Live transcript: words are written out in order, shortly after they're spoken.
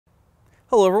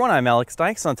Hello everyone, I'm Alex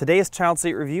Dykes. On today's child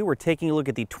seat review, we're taking a look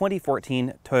at the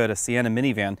 2014 Toyota Sienna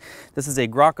minivan. This is a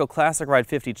Graco Classic Ride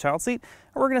 50 child seat,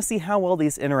 and we're going to see how well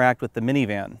these interact with the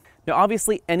minivan. Now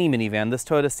obviously any minivan, this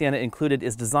Toyota Sienna included,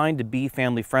 is designed to be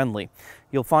family friendly.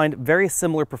 You'll find very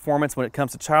similar performance when it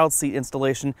comes to child seat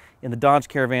installation in the Dodge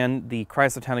Caravan, the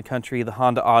Chrysler Town & Country, the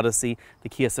Honda Odyssey, the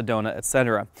Kia Sedona,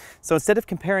 etc. So instead of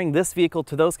comparing this vehicle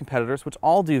to those competitors, which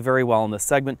all do very well in this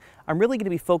segment, I'm really going to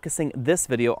be focusing this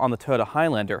video on the Toyota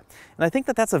Highlander. And I think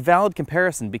that that's a valid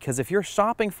comparison because if you're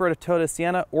shopping for a Toyota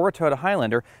Sienna or a Toyota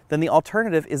Highlander, then the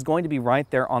alternative is going to be right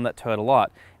there on that Toyota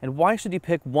lot. And why should you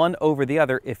pick one over the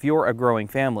other if you're a growing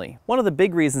family? One of the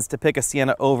big reasons to pick a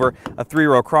Sienna over a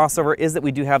three-row crossover is that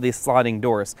we do have these sliding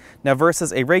doors. Now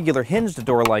versus a regular hinged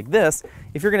door like this,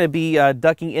 if you're going to be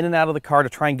ducking in and out of the car to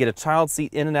try and get a child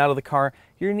seat in and out of the car,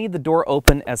 you're going to need the door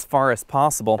open as far as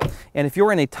possible. And if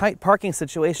you're in a tight parking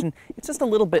situation, it's just a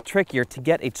little bit trickier to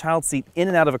get a child seat in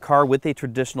and out of a car with a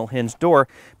traditional hinged door.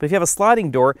 But if you have a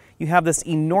sliding door, you have this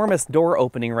enormous door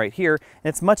opening right here, and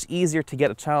it's much easier to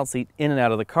get a child seat in and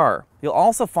out of the car. You'll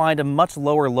also find a much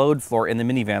lower load floor in the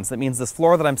minivans. That means this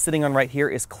floor that I'm sitting on right here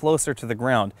is closer to the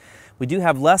ground. We do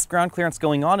have less ground clearance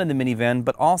going on in the minivan,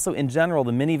 but also in general,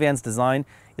 the minivan's design,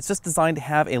 it's just designed to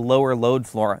have a lower load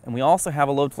floor. And we also have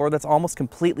a load floor that's almost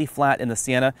completely flat in the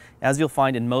Sienna, as you'll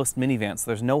find in most minivans. So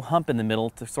there's no hump in the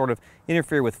middle to sort of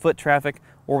interfere with foot traffic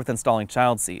or with installing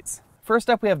child seats.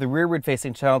 First up, we have the rearward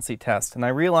facing child seat test, and I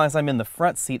realize I'm in the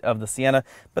front seat of the Sienna,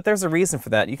 but there's a reason for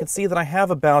that. You can see that I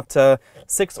have about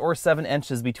 6 or 7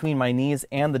 inches between my knees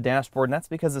and the dashboard, and that's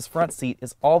because this front seat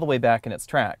is all the way back in its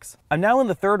tracks. I'm now in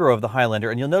the third row of the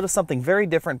Highlander, and you'll notice something very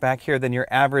different back here than your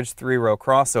average 3-row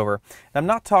crossover. And I'm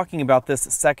not talking about this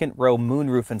second row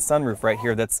moonroof and sunroof right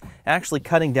here that's actually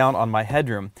cutting down on my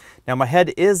headroom. Now my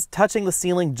head is touching the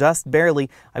ceiling just barely.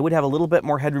 I would have a little bit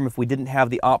more headroom if we didn't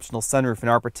have the optional sunroof in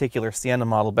our particular Sienna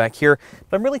model back here,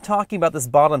 but I'm really talking about this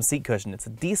bottom seat cushion. It's a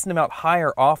decent amount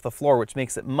higher off the floor, which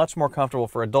makes it much more comfortable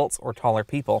for adults or taller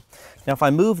people. Now if I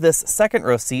move this second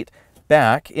row seat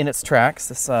back in its tracks,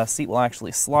 this seat will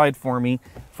actually slide for me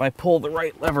if I pull the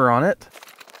right lever on it.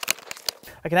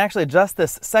 I can actually adjust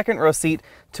this second row seat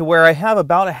to where I have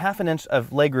about a ½ inch of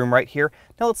legroom right here.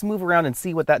 Now let's move around and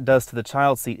see what that does to the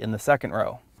child seat in the second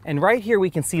row. And right here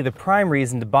we can see the prime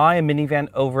reason to buy a minivan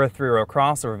over a 3-row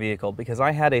crossover vehicle, because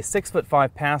I had a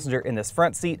 6'5" passenger in this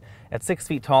front seat. At 6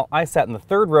 feet tall, I sat in the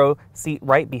third row seat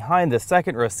right behind this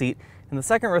second row seat. In the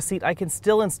second row seat, I can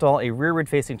still install a rearward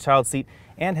facing child seat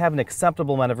and have an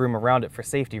acceptable amount of room around it for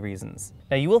safety reasons.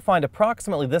 Now you will find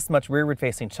approximately this much rearward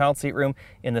facing child seat room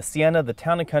in the Sienna, the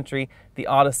Town & Country, the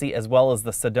Odyssey, as well as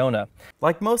the Sedona.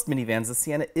 Like most minivans, the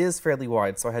Sienna is fairly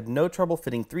wide, so I had no trouble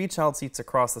fitting 3 child seats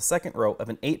across the second row of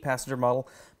an 8-passenger model,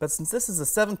 but since this is a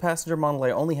 7-passenger model,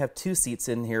 I only have 2 seats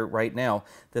in here right now,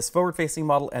 this forward-facing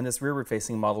model and this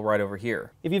rearward-facing model right over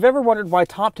here. If you've ever wondered why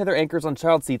top tether anchors on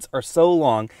child seats are so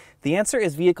long, the answer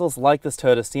is vehicles like this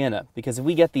Toyota Sienna, because if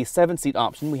we get the 7-seat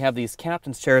option, we have these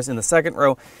captain's chairs in the second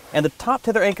row, and the top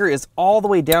tether anchor is all the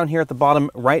way down here at the bottom,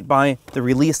 right by the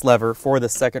release lever for the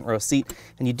second row seat,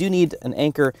 and you do need an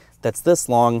anchor that's this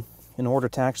long in order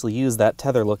to actually use that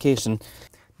tether location.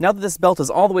 Now that this belt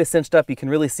is all the way cinched up, you can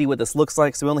really see what this looks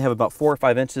like. So we only have about 4 or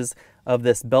 5 inches of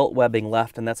this belt webbing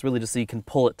left, and that's really just so you can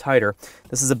pull it tighter.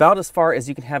 This is about as far as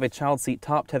you can have a child seat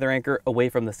top tether anchor away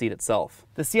from the seat itself.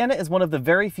 The Sienna is one of the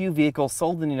very few vehicles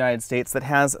sold in the United States that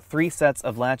has 3 sets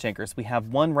of latch anchors. We have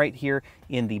one right here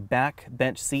in the back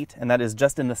bench seat, and that is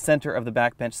just in the center of the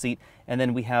back bench seat, and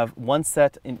then we have one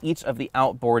set in each of the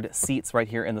outboard seats right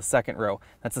here in the second row.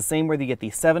 That's the same whether you get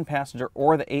the 7-passenger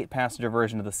or the 8-passenger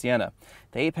version of the Sienna.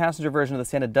 The 8-passenger version of the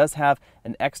Sienna does have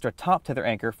an extra top tether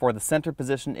anchor for the center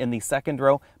position in the second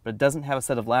row, but it doesn't have a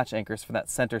set of latch anchors for that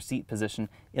center seat position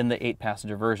in the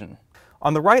 8-passenger version.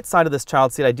 On the right side of this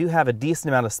child seat, I do have a decent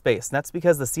amount of space, and that's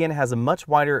because the Sienna has a much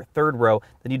wider third row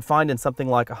than you'd find in something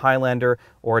like a Highlander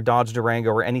or a Dodge Durango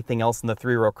or anything else in the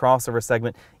 3-row crossover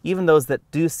segment, even those that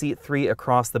do seat 3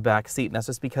 across the back seat, and that's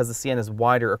just because the Sienna is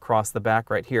wider across the back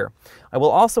right here. I will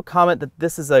also comment that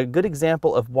this is a good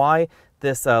example of why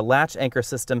this latch anchor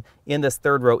system in this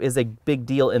third row is a big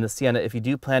deal in the Sienna if you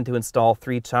do plan to install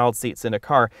 3 child seats in a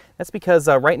car. That's because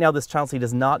right now this child seat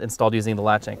is not installed using the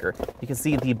latch anchor. You can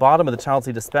see the bottom of the child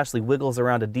seat especially wiggles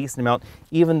around a decent amount,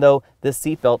 even though this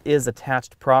seat belt is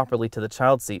attached properly to the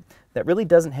child seat. That really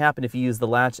doesn't happen if you use the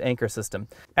latch anchor system.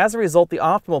 As a result, the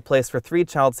optimal place for 3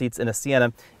 child seats in a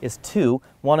Sienna is 2,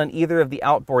 one on either of the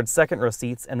outboard second row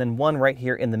seats, and then one right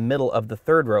here in the middle of the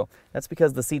third row. That's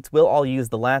because the seats will all use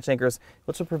the latch anchors,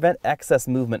 which will prevent excess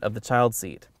movement of the child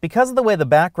seat. Because of the way the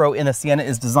back row in a Sienna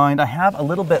is designed, I have a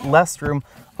little bit less room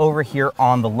over here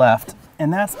on the left.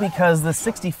 And that's because the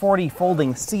 60/40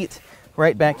 folding seat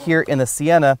right back here in the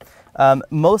Sienna,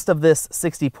 most of this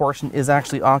 60 portion is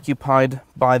actually occupied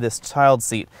by this child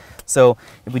seat. So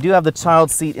if we do have the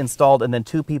child seat installed and then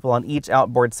 2 people on each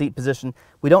outboard seat position,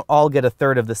 we don't all get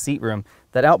 1/3 of the seat room.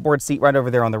 That outboard seat right over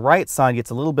there on the right side gets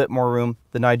a little bit more room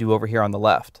than I do over here on the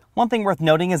left. One thing worth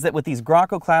noting is that with these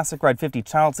Graco Classic Ride 50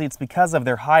 child seats, because of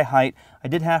their high height, I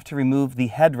did have to remove the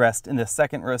headrest in the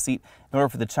second row seat in order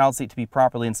for the child seat to be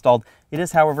properly installed. It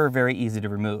is, however, very easy to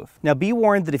remove. Now be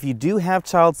warned that if you do have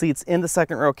child seats in the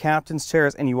second row captain's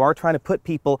chairs and you are trying to put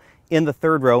people in the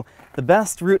third row, the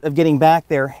best route of getting back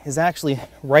there is actually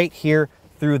right here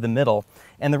through the middle.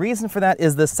 And the reason for that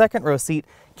is the second row seat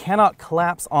cannot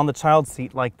collapse on the child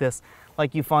seat like this,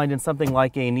 like you find in something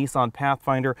like a Nissan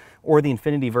Pathfinder or the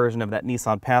Infinity version of that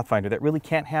Nissan Pathfinder. That really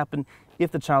can't happen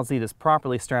if the child seat is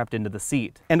properly strapped into the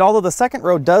seat. And although the second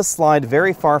row does slide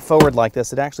very far forward like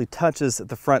this, it actually touches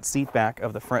the front seat back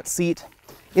of the front seat.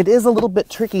 It is a little bit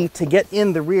tricky to get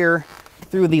in the rear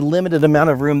through the limited amount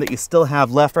of room that you still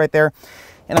have left right there.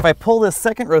 And if I pull this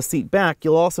second row seat back,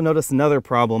 you'll also notice another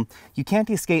problem. You can't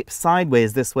escape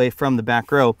sideways this way from the back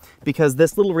row because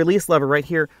this little release lever right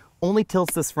here only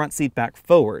tilts this front seat back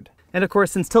forward. And of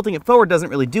course, since tilting it forward doesn't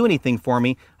really do anything for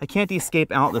me, I can't escape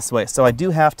out this way. So I do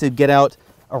have to get out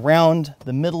around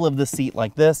the middle of the seat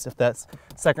like this, if that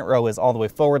second row is all the way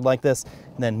forward like this,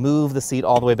 and then move the seat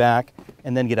all the way back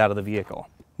and then get out of the vehicle.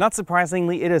 Not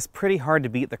surprisingly, it is pretty hard to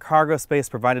beat the cargo space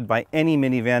provided by any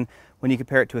minivan when you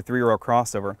compare it to a 3-row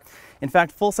crossover. In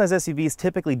fact, full-size SUVs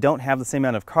typically don't have the same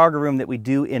amount of cargo room that we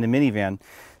do in a minivan.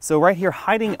 So right here,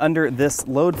 hiding under this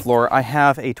load floor, I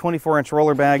have a 24-inch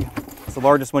roller bag. It's the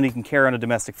largest one you can carry on a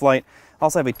domestic flight. I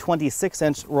also have a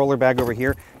 26-inch roller bag over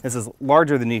here. This is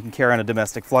larger than you can carry on a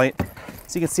domestic flight.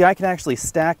 So you can see I can actually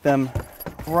stack them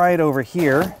right over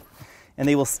here, and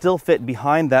they will still fit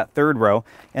behind that third row.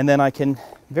 And then I can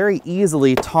very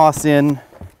easily toss in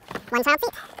 1 child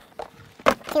seat,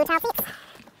 2 child seats,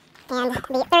 and the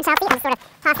 3rd child seat, I'll sort of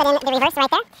toss it in the reverse right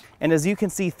there. And as you can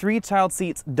see, 3 child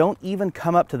seats don't even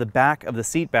come up to the back of the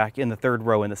seat back in the third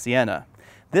row in the Sienna.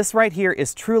 This right here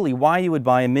is truly why you would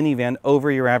buy a minivan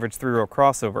over your average 3-row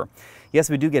crossover. Yes,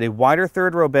 we do get a wider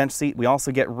third row bench seat. We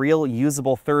also get real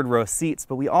usable third row seats,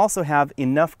 but we also have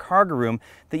enough cargo room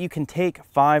that you can take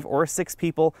 5 or 6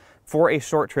 people for a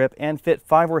short trip and fit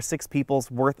 5 or 6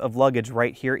 people's worth of luggage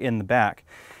right here in the back.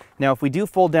 Now, if we do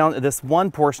fold down this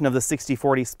one portion of the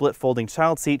 60/40 split folding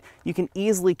child seat, you can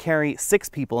easily carry 6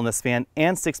 people in this van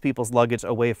and 6 people's luggage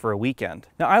away for a weekend.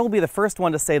 Now, I will be the first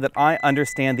one to say that I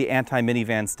understand the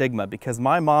anti-minivan stigma because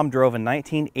my mom drove a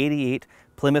 1988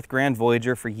 Plymouth Grand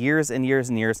Voyager for years and years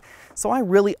and years, so I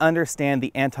really understand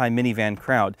the anti-minivan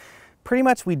crowd. Pretty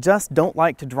much we just don't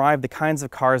like to drive the kinds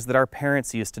of cars that our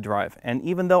parents used to drive. And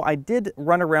even though I did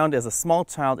run around as a small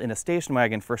child in a station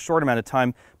wagon for a short amount of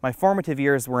time, my formative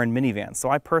years were in minivans.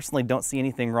 So I personally don't see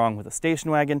anything wrong with a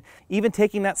station wagon. Even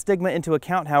taking that stigma into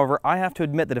account, however, I have to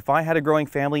admit that if I had a growing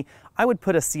family, I would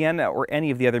put a Sienna or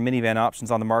any of the other minivan options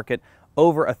on the market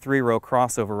over a 3-row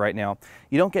crossover right now.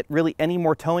 You don't get really any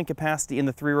more towing capacity in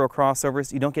the 3-row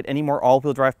crossovers. You don't get any more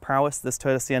all-wheel drive prowess. This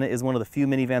Toyota Sienna is one of the few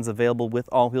minivans available with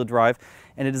all-wheel drive,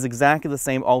 and it is exactly the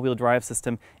same all-wheel drive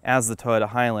system as the Toyota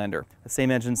Highlander. The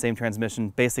same engine, same transmission,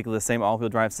 basically the same all-wheel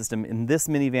drive system in this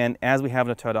minivan as we have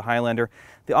in a Toyota Highlander.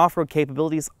 The off-road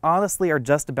capabilities honestly are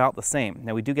just about the same.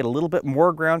 Now we do get a little bit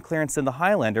more ground clearance in the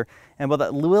Highlander, and while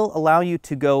that will allow you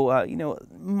to go,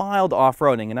 mild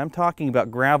off-roading, and I'm talking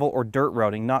about gravel or dirt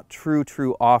roading, not true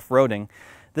off-roading,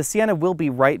 the Sienna will be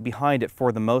right behind it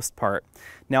for the most part.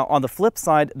 Now on the flip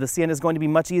side, the Sienna is going to be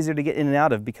much easier to get in and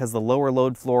out of because the lower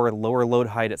load floor, lower load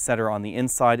height, etc. on the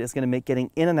inside is going to make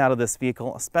getting in and out of this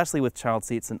vehicle, especially with child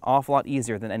seats, an awful lot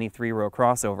easier than any 3-row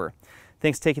crossover.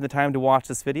 Thanks for taking the time to watch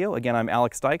this video. Again, I'm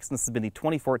Alex Dykes, and this has been the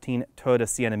 2014 Toyota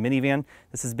Sienna minivan.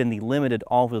 This has been the limited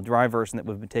all-wheel drive version that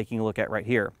we've been taking a look at right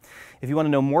here. If you want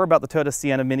to know more about the Toyota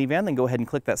Sienna minivan, then go ahead and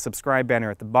click that subscribe banner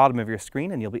at the bottom of your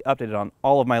screen, and you'll be updated on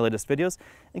all of my latest videos,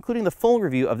 including the full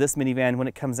review of this minivan when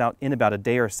it comes out in about a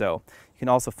day or so. You can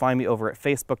also find me over at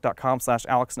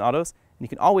facebook.com/AlexandAutos, and you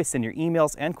can always send your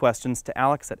emails and questions to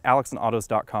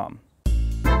alex@alexandautos.com.